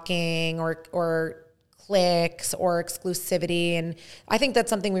shit talking or clicks or exclusivity. And I think that's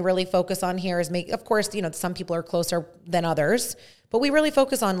something we really focus on here is of course, some people are closer than others, but we really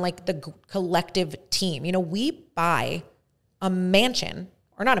focus on like the collective team. We buy a mansion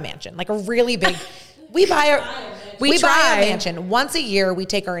or not a mansion, like a really big, we buy a mansion. Once a year, we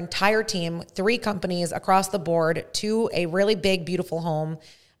take our entire team, 3 companies across the board to a really big, beautiful home.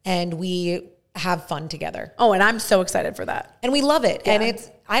 And we have fun together. Oh, and I'm so excited for that. And we love it. Yeah.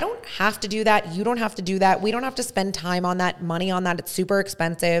 And I don't have to do that. You don't have to do that. We don't have to spend time on that, money on that. It's super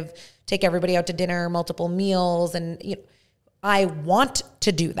expensive. Take everybody out to dinner, multiple meals. And I want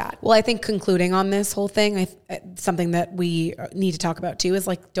to do that. Well, I think concluding on this whole thing, something that we need to talk about too is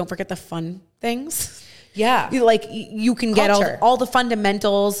like, don't forget the fun things. Yeah. You can get all the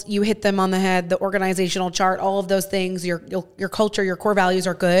fundamentals, you hit them on the head, the organizational chart, all of those things, your culture, your core values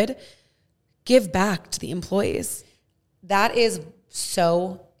are good. Give back to the employees. That is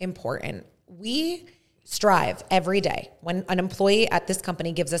so important. We strive every day when an employee at this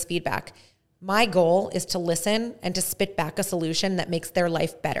company gives us feedback. My goal is to listen and to spit back a solution that makes their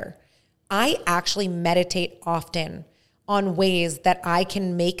life better. I actually meditate often on ways that I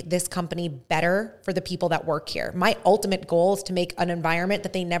can make this company better for the people that work here. My ultimate goal is to make an environment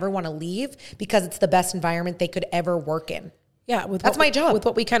that they never want to leave because it's the best environment they could ever work in. Yeah, that's my job. With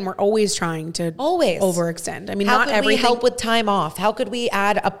what we can, we're always trying to overextend. I mean, how not could everything. we help with time off? How could we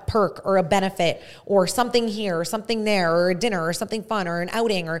add a perk or a benefit or something here or something there or a dinner or something fun or an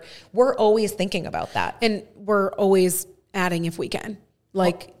outing? Or we're always thinking about that, and we're always adding if we can.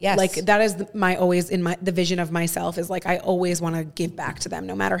 Yes. Like that is the vision of myself is like, I always want to give back to them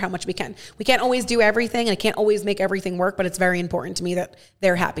no matter how much we can. We can't always do everything and I can't always make everything work, but it's very important to me that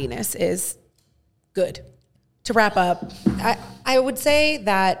their happiness is good. To wrap up, I would say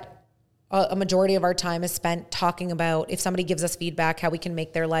that a majority of our time is spent talking about if somebody gives us feedback, how we can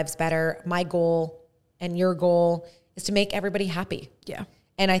make their lives better. My goal and your goal is to make everybody happy. Yeah.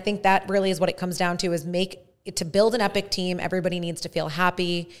 And I think that really is what it comes down to is to build an epic team, everybody needs to feel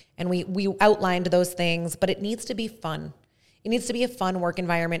happy. And we outlined those things, but it needs to be fun. It needs to be a fun work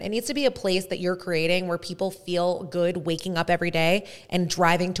environment. It needs to be a place that you're creating where people feel good waking up every day and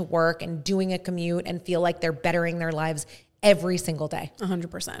driving to work and doing a commute and feel like they're bettering their lives every single day.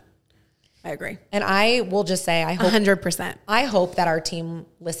 100%. I agree. And I will just say, I hope 100%. I hope that our team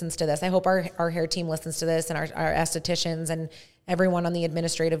listens to this. I hope our hair team listens to this and our estheticians and everyone on the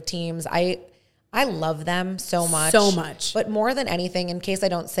administrative teams. I love them so much. So much. But more than anything, in case I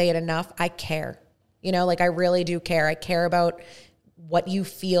don't say it enough, I care. You know, like I really do care. I care about what you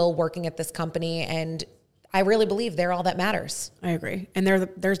feel working at this company. And I really believe they're all that matters. I agree. And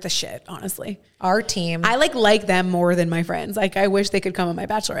there's the shit, honestly. Our team. I like them more than my friends. Like I wish they could come at my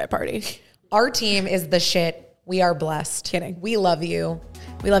bachelorette party. Our team is the shit. We are blessed. Kidding. We love you.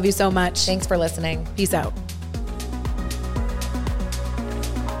 We love you so much. Thanks for listening. Peace out.